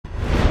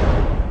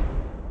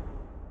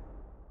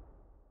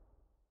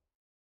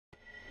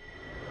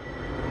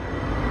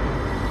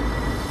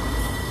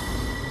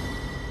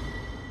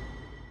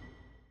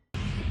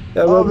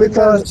Yeah, well, Oh,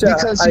 because you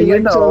you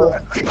like know, to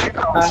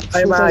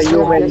I'm a because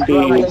human your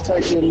being. like how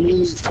you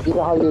leave, you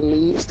know how you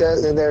leave that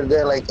and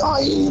they're like, oh,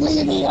 you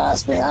leaving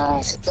us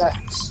behind. Yeah,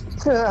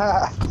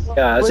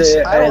 so,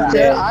 Which I don't and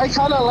care. then I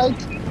kind of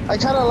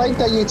like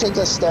that you take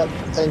a step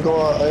and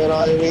go. You know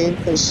what I mean?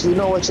 Because you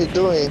know what you're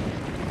doing.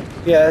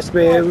 yes,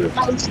 babe,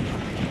 My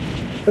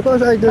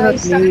because I do my not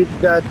son, need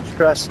that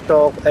trust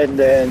talk, and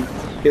then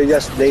you're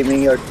just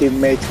blaming your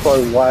teammates for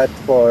what?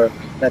 For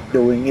not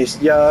doing his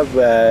job,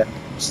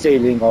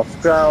 stealing off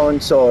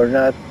grounds or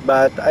not.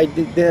 But I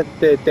didn't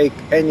take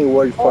any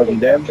word oh from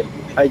them.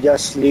 I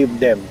just leave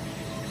them.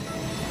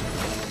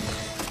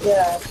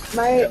 yeah,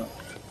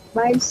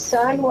 my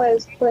son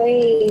was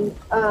playing.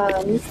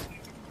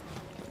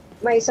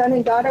 My son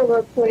and daughter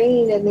were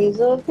playing, and these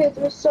little kids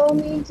were so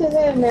mean to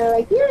them. They're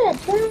like, "You're a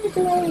bad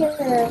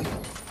player."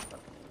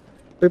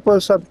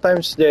 People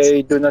sometimes they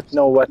do not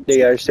know what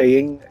they are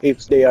saying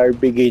if they are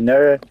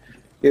beginner.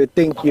 You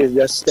think you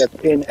just step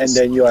in and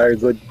then you are a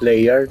good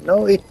player.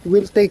 No, it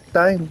will take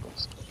time.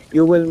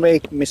 You will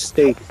make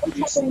mistake.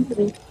 What's happening to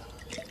me?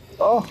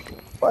 Oh,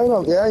 I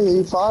know. Yeah,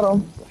 you fought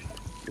him.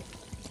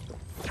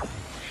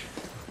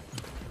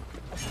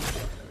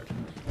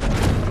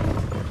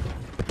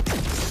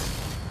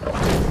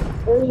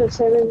 It was just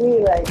him and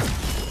me, like,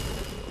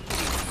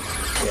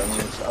 The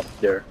enemy's up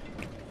there.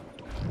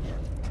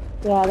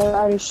 Yeah, they're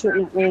already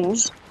shooting at me in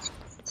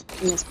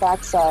this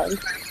backside.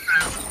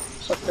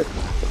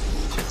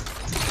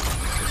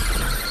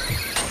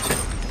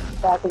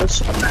 Back of the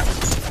ship.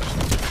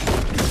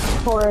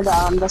 Toward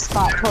the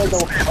spot toward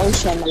the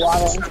ocean, the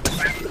water.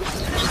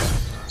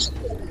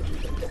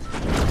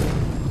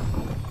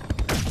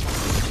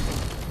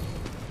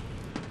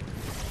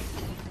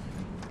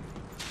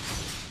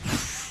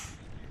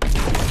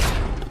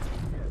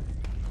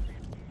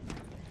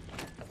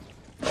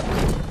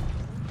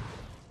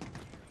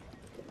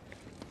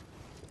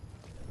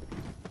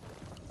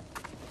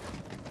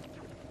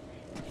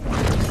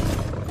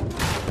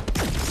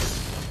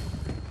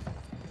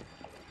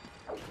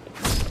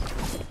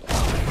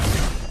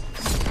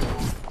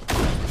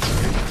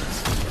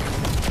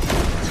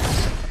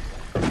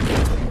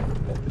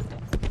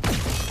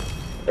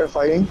 They're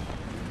fighting.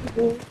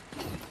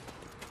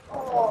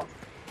 oh,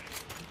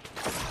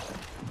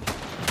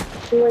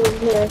 he went in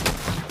here.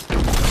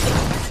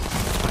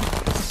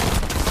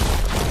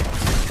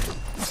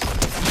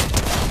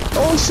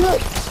 Oh shit!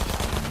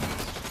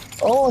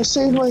 Oh, I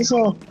saved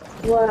myself.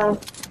 Wow.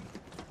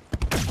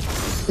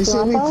 You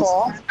see me Waffles?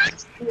 fall?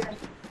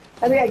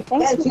 I mean, I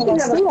Thanks guess for you can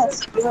letting have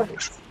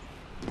us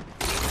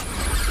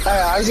a.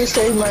 I just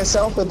saved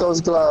myself with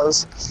those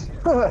gloves.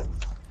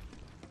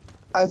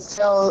 I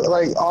fell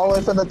like all the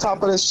way from the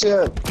top of the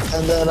ship,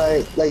 and then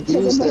I like because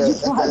it used made you it, and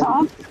fly then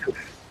off.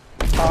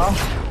 huh?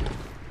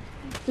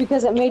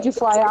 Because it made you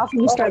fly off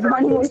and you started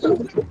running with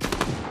it.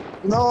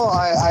 No,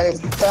 I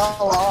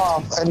fell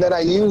off, and then I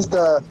used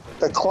the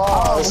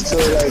claws to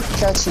like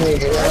catch me.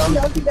 You I don't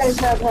know, know if you guys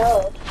have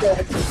help. But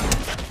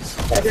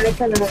that guy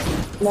kind of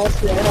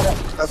messed me up.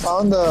 I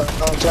found the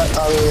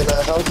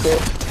health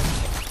kit.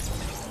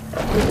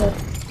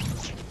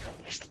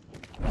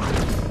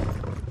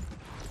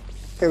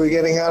 Okay, we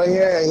getting out of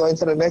here and going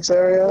to the next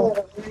area.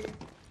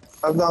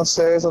 I'm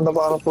downstairs on the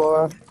bottom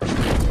floor.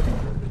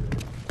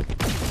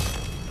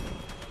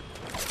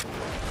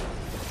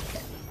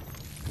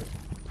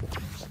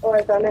 Oh,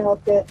 I found a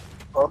help kit.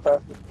 Okay.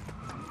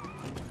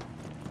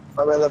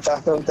 I'm in the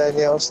back of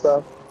Danielle's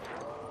stuff.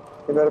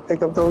 You better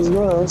pick up those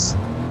gloves.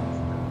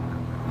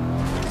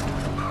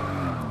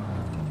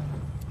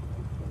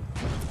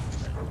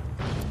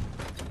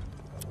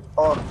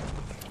 Oh,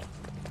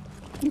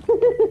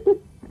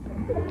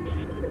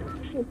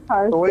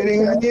 Cars we're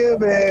waiting on you,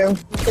 babe.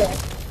 Okay.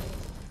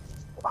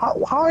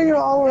 How are you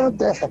all up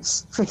there?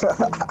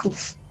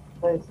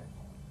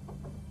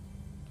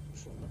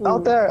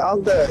 Out there,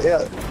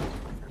 yeah.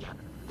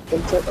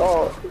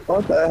 Oh,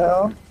 what the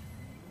hell?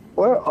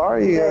 Where are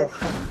you?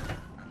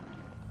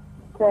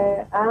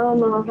 Okay, I don't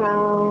know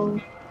how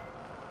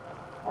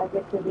I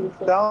get to these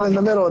things. Down in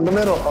the middle,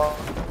 Oh,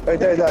 right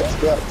there,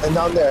 yeah, and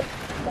down there.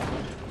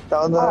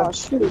 Down there. Oh,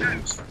 shoot.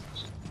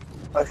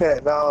 Okay,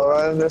 now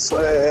run this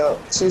way. Yeah.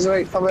 She's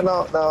right coming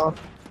out now.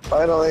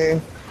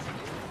 Finally.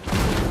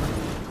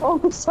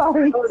 Oh,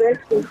 sorry. Oh,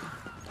 there she is.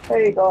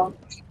 There you go.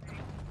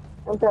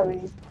 I'm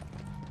coming.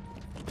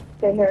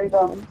 Okay, here we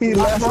go. He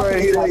left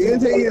right here. You're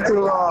taking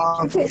too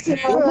long. Okay, so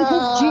Look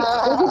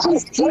at this what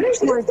is Jeep's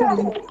this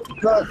working.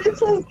 Look,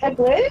 It's a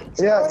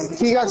glitch? yeah,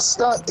 he got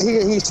stuck.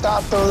 He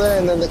stopped over there,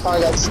 and then the car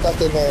got stuck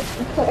in there.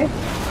 Okay.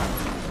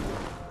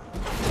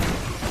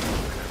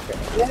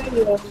 Yeah,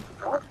 you know.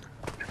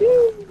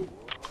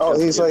 Oh,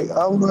 he's like,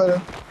 I'm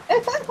gonna.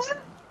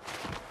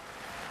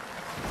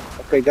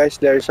 Okay, guys,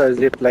 there's a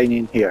zip line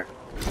in here.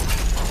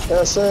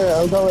 Yes, sir.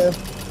 I'm coming.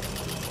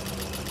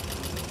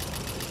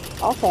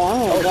 Okay,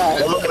 I'm gonna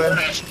go.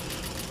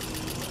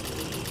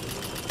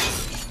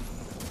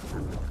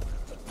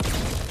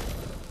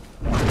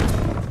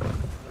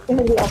 I'm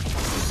coming.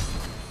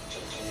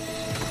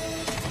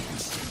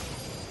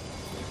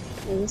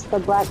 Yeah. Is this the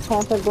Black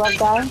Panther glove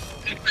guy?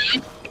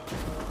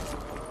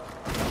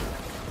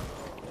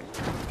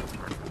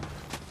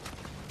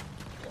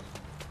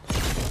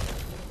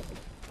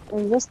 Or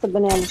is this the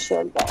banana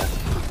shield guy?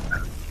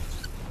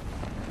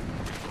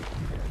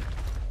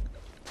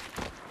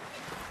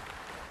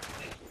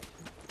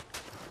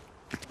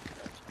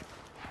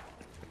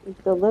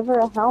 Deliver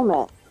a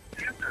helmet.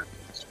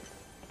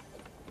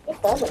 It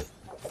doesn't.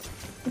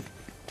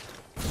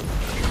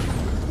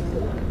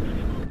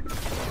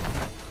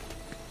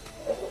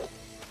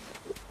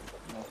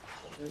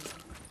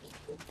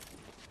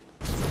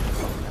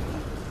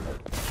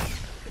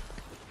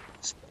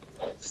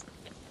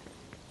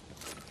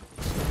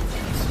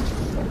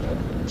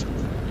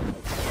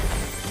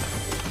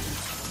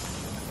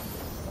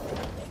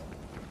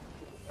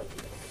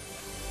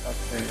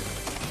 Okay.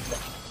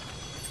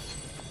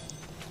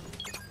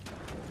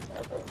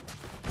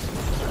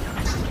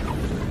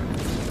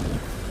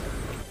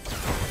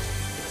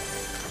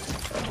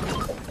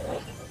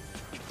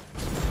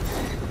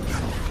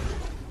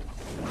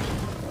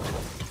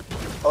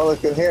 Oh,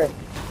 look in here.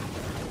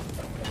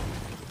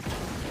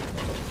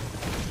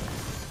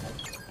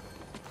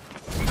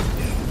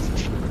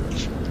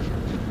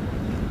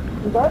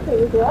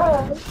 Buffy,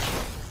 God. I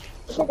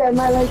think I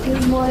might like you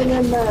more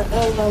than the,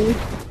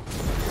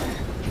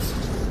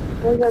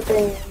 what's that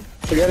thing?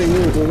 We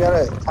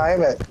gotta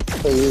time it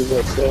to use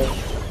it, so.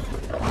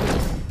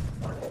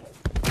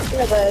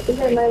 Yeah, but I think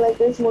I might like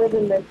this more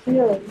than the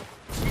healing.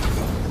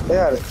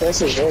 Yeah,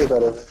 this is way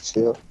better than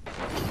shield.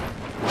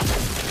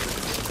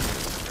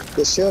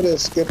 The shield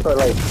is good for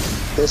like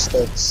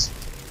distance.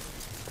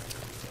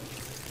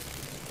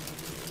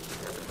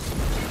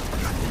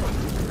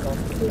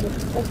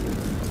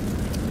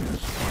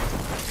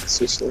 It's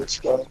just this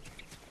guy.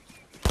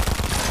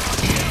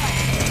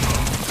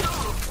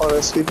 Oh,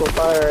 there's people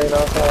firing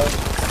outside.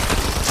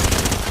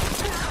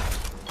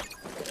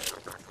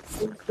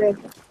 Okay.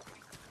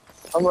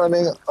 I'm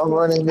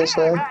running this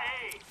way.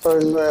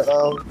 Towards where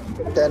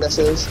Dennis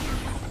is.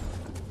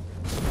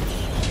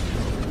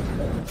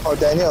 Oh,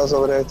 Danielle's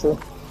over there too.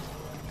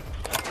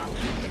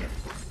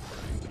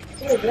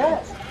 What is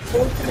that?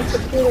 Go to the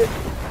computer.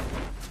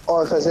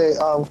 Oh, because they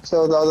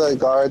killed all the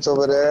guards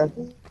over there,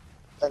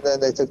 and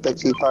then they took the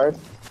key card.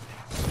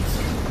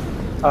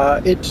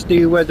 It's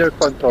the weather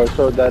control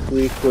so that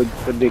we could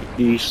predict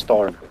the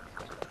storm.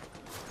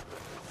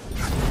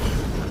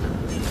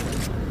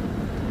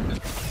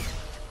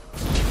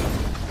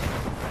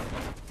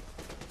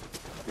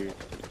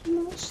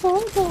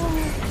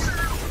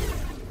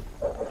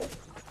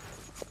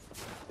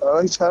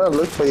 I'm trying to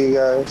look for you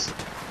guys.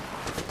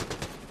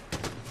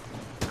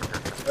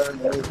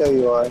 Let me tell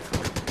you why.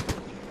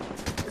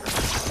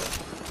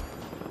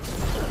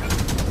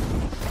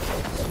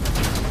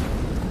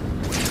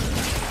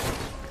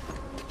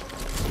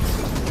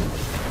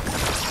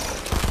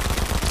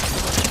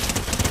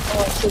 Oh,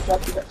 I should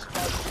have to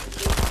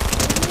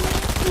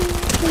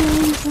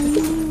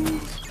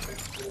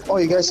Oh,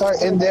 you guys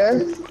aren't in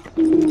there?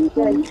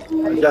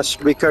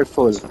 Just be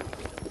careful.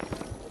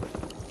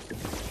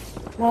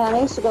 Man,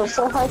 I used to go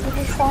so hard with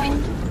this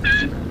thing.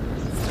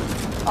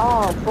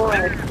 Oh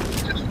boy.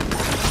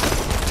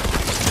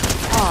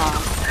 Oh.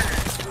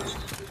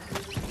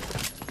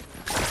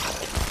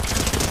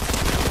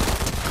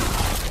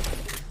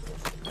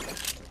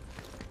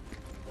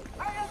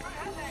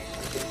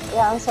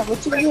 Yeah, I was like,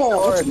 what you get?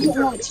 What you get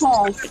in that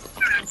chest?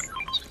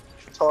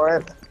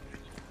 Torrent.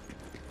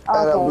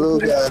 And a blue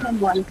gun.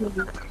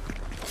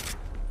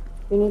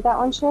 You need that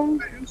one,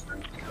 Sharon?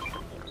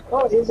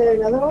 Oh, is there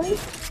another one?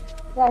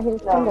 Yeah, he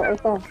just pinned it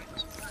right there.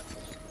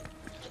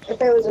 If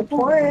there was a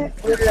torrent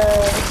with a...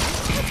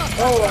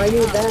 Oh, I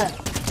need that.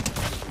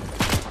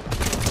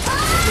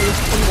 He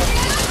just pinned it.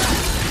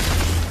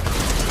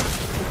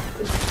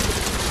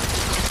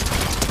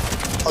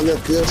 I'll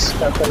get this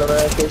Captain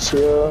America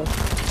shield.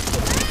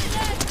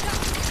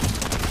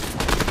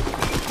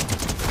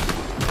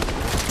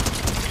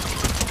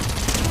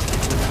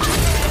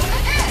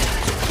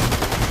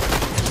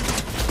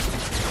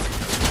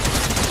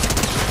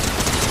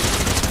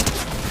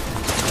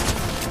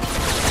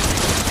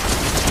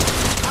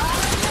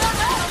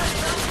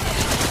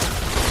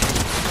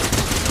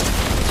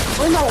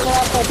 We might go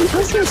out there the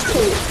Christmas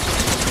tree.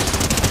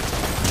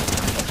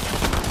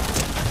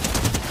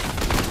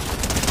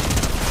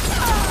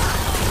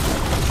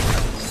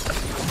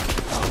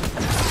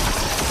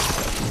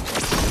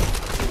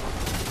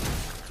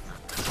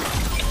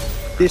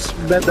 This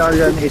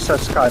medallion is a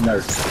scanner.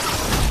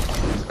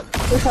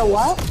 It's a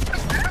what?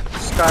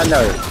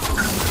 Scanner.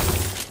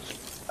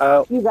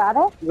 You got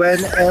it?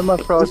 When Emma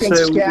You Frost can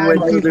scan when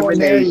you people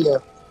near eliminate, you. You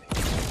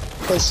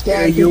can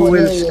scan you people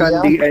will near you, scan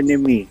yeah? the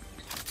enemy.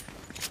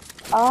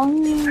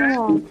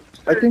 Oh.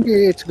 I think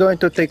it's going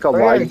to take a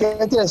Right, while.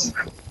 get this.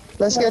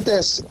 Let's get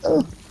this.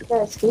 Oh, Is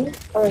that a Steve?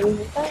 Or you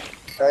need that?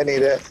 I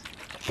need it.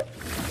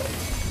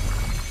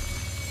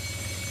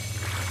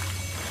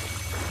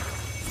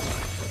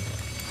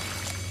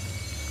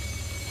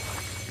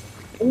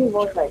 I need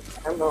more like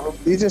ammo.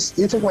 You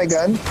took my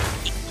gun?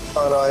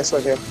 Oh no, it's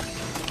okay.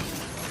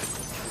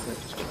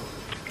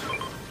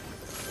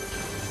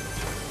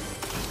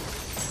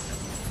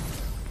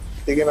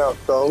 Digging out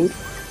gold.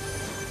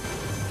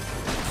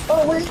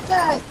 Oh, where's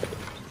that?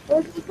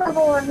 Where's the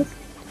purple ones?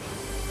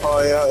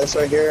 Oh yeah, it's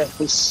right here.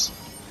 It's,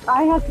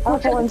 I have the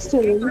purple ones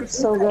too. It's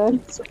so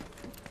good.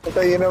 I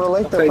thought you never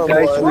liked the Okay, purple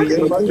guys, one. we You get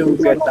a need bunch?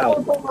 to get out.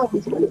 Purple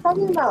ones. What are you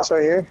talking about? It's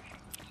right here.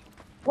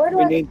 Where do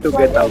We I need to do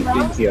I get go out in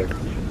around? here.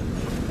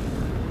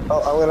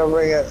 Oh, I'm gonna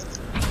bring it.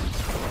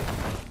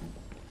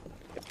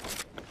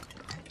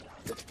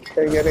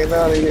 They're getting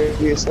out of here,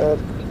 you said.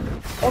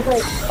 Okay.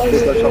 Oh,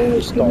 Because of you're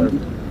the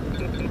storm.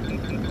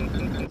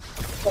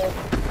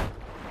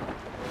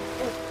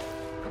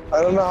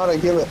 I don't know how to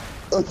give it.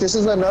 Look, this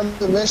is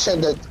another mission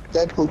that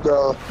Deadpool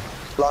girl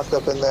locked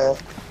up in there.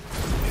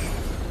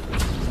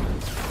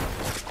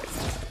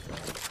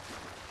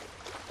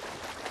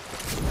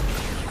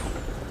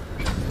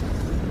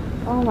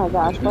 Oh my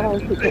gosh, why do I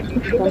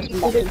keep jumping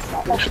back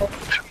inside?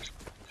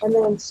 And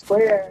then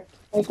square,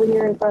 like when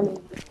you're in front of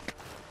me.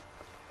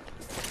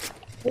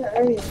 Where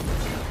are you?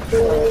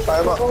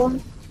 Climb up.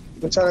 I'm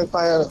trying to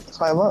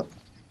climb up.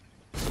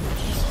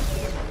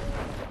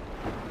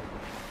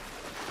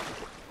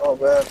 Oh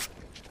man.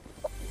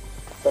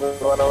 Gotta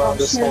run around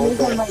this whole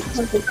thing.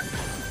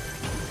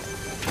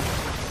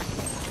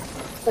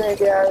 Gonna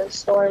get out of the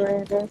storm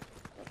right here.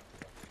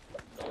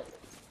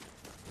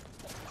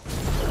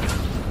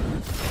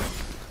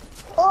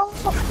 Oh!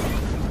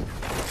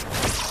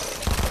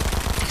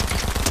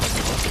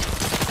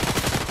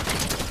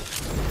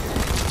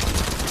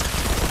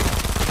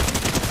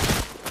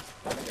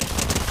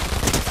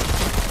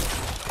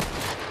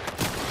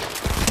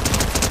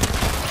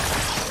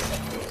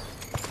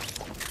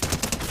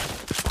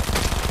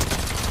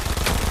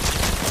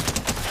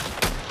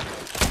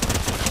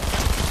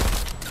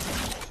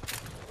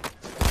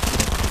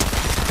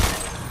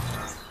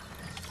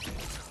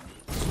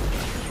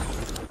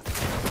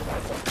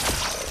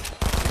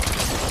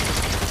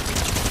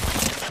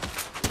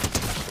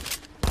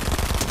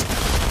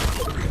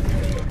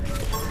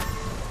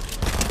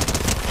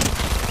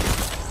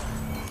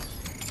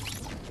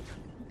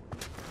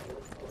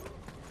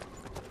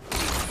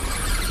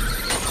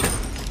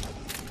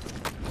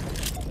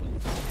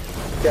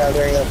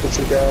 Gathering up with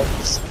you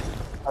guys.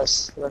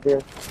 Us right here.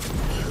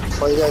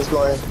 Where you guys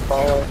going?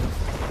 Follow.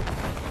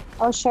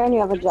 Oh, Sharon, you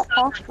have a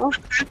jetpack? Oh,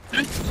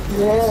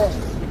 Yeah.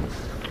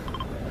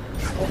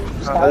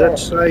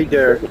 Let's try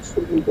there.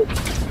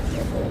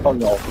 Oh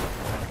no.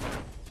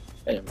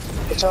 Anyway,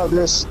 Watch out,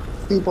 there's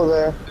people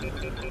there.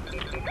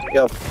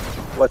 yep.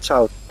 Watch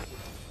out.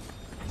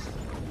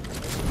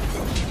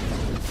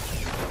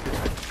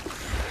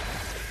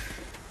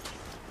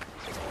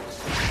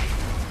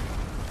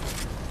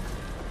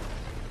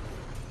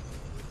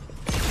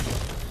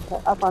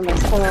 they're up on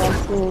this hill,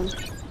 I see.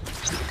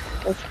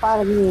 They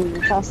spotted me in the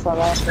Tesla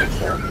last year.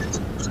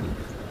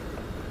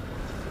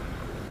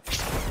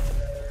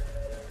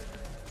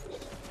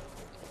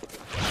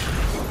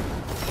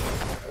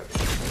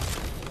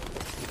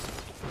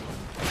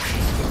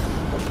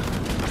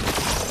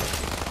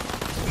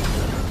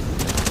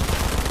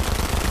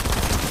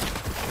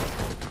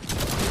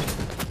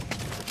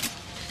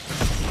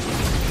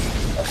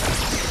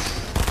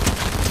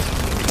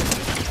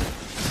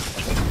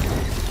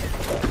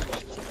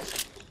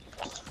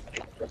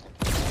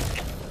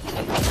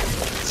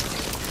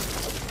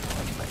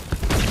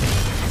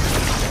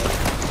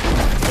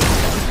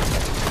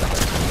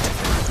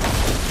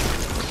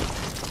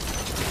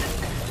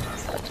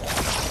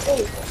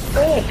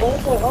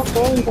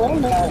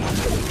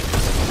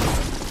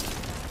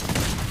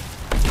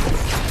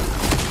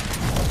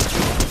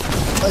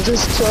 I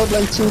just killed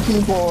like 2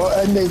 people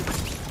and they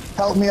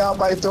helped me out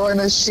by throwing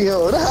a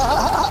shield.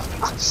 That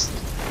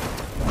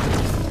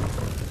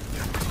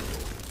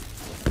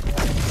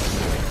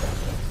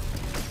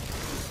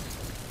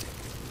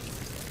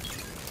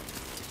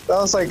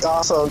was like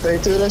awesome. They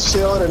threw the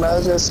shield and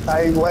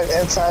I went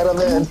inside of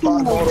it and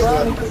fought both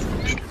of them.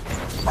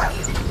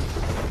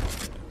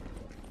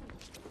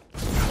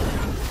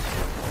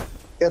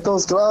 Get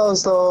those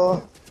gloves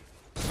though.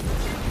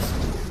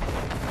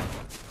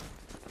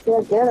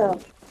 Yeah, get them.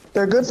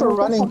 They're good for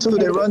running too.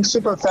 They run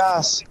super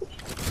fast.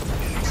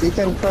 You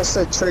can press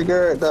the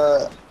trigger,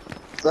 the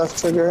left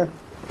trigger,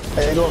 and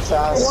they go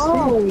fast.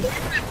 Whoa!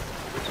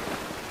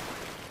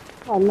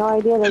 I had no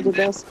idea they did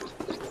this.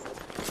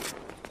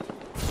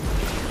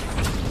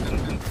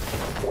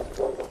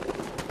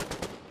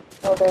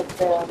 Oh, they're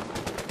there.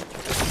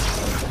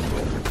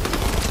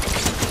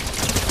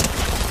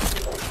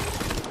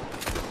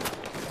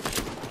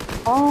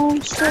 Oh,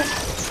 shit.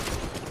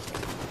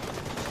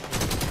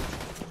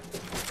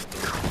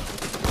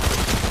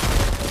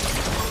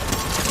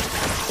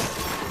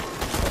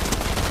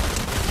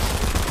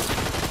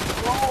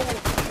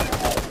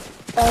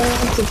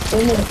 Oh, it's a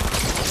finish.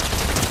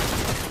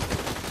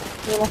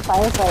 We're in a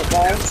firefight,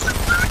 guys.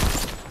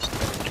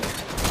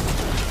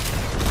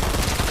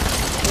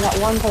 We got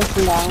one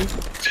person down.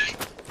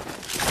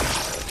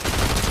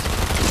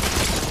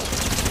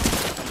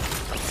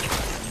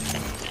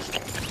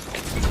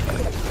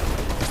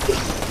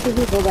 2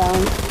 people down.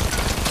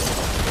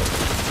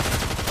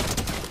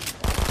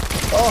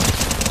 Oh,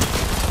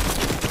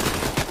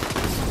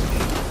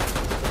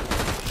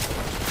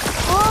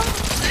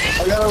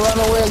 gotta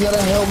run away. I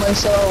gotta heal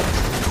myself.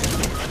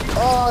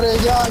 Oh, they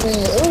got me.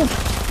 Ooh.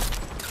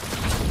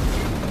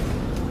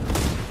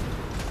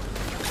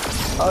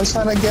 I was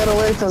trying to get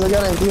away because I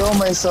gotta heal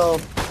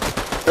myself.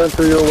 Don't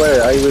you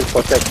worry, I will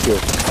protect you.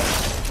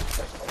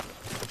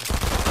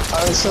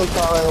 I'm still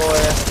crawling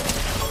away.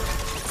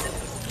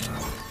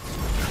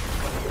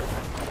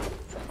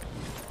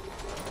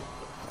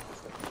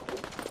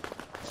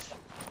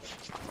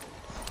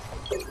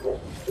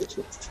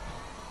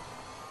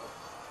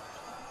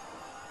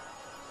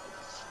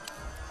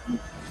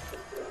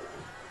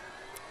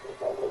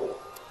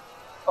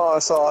 Oh,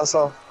 that's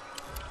awesome.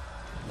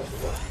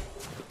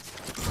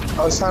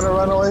 I was trying to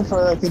run away from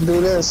it. I could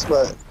do this,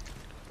 but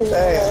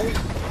hey,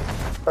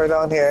 we're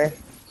down here.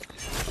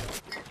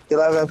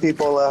 11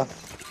 people left.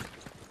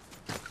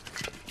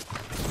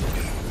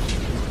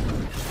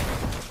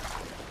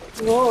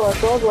 No, I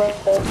told you.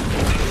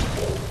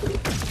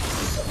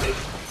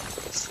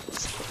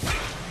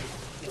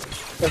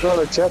 I got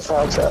a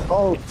jetpack.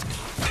 Oh,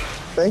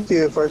 thank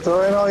you for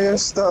throwing all your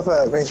stuff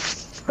at me.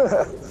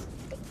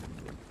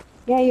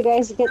 Yeah, you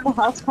guys get the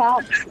health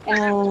packs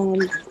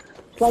and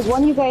like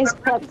one you guys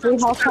collect 3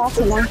 health packs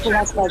and one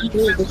collect like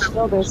 3 of the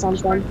shield or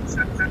something.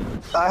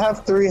 I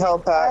have 3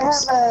 health I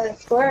packs. have a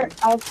squirt.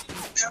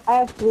 I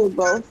have 3 of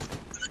both.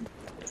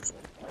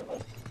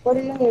 What do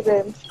you need,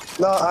 babe?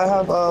 No, I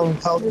have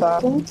health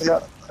pack. I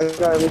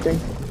got everything.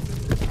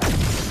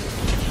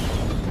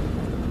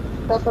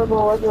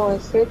 Preferable working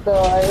with street though.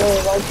 I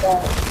really like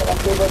that. But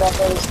I gave it up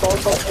for the skull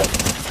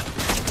button.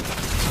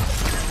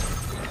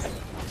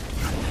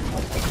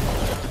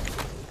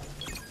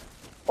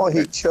 Oh,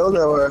 he killed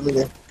them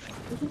already.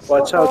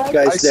 Watch out,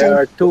 guys. I see. There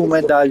are 2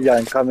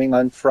 medallions coming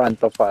on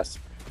front of us,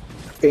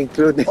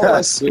 including Oh, I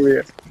us. see.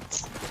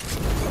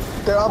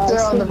 They're up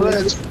there on the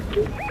bridge.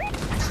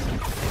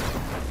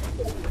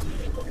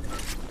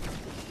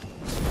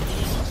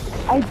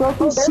 I broke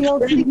his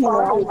shield from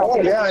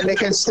here. Yeah, and they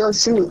can still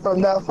shoot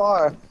from that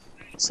far.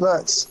 It's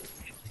nuts.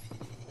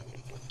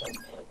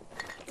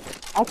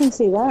 I can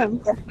see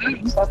them.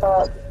 Step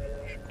up.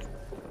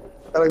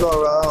 Gotta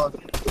go around.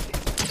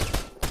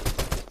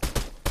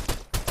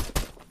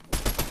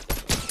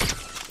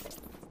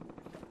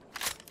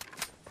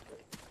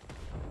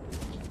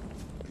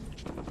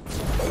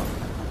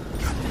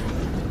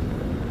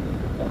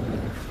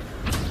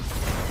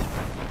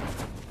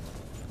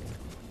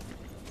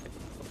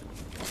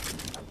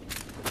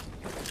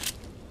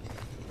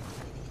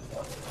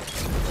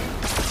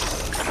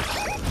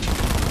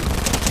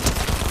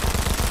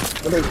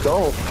 Where'd they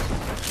go?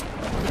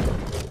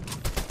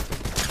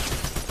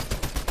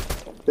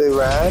 They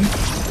ran?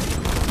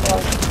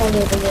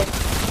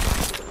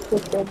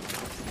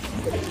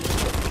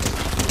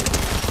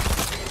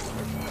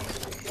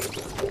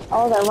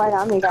 Oh, they're right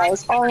on me,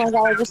 guys. Oh my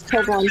god, I just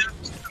killed one.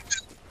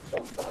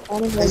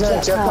 Is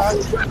that a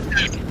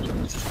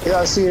jetpack? Yeah,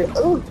 I see it.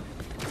 Ooh!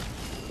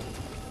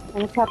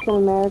 And a Captain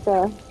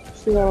America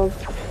shield.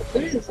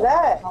 What is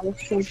that? A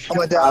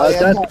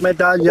medallion. That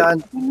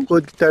medallion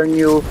could turn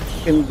you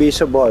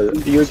invisible.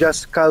 You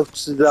just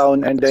crouch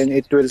down and then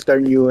it will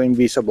turn you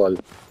invisible.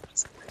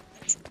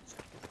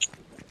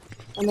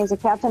 And there's a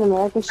Captain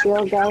America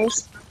shield,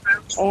 guys.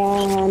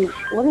 And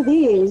what are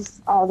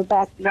these? Oh, the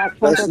Black Guys,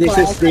 Panther this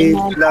is flag. the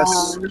And then,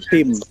 last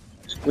team.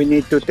 We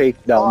need to take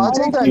Oh, down I'll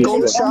take that these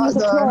gold guys.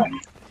 shotgun.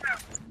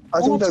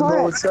 I'll take that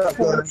gold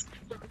shotgun.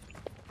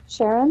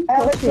 Sharon? I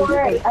have a What's your-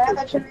 turret. I have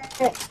a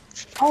turret.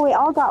 Oh, we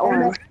all got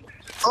one.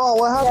 Oh,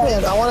 what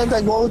happened? I wanted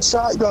that gold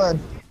shotgun.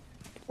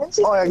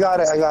 Oh, I got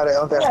it. I got it.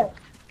 Okay.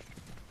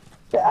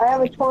 I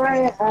have a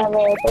turret. I have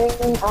a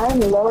thing. I'm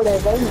loaded.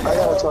 I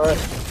got a turret.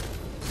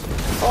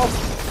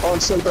 Oh,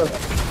 it's so good.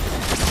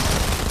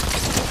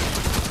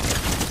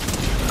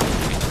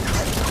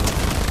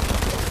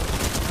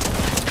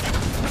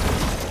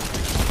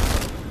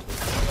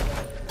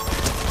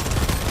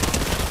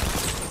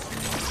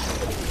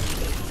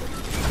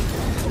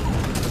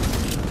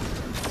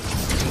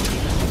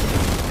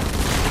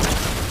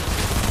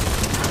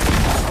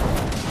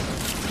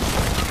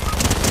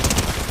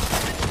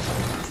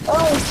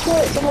 Oh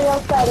shit! Somebody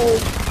else got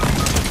it.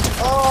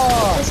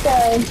 Oh, This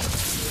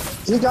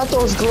guy. you got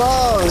those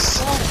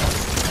gloves.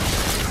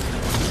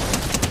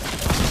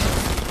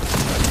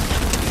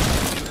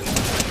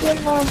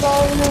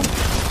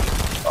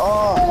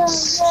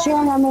 Oh,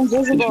 Sharon, I'm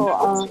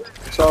invisible.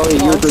 Sorry, you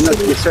do not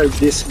deserve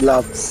these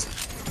gloves.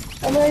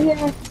 I'm right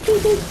here.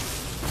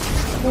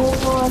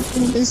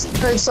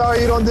 he's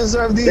sorry you don't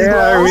deserve these There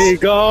gloves. we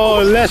go.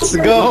 Let's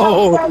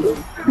go.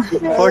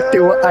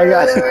 41. I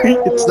got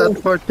it's not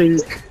 40.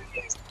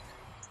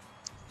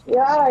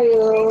 Yeah,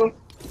 you.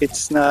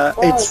 It's not.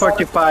 It's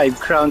 45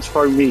 crowns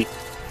for me.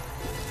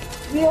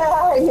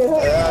 Yeah,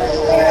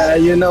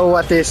 you. You know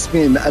what this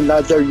mean?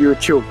 Another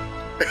YouTube.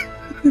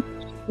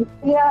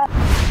 Yeah.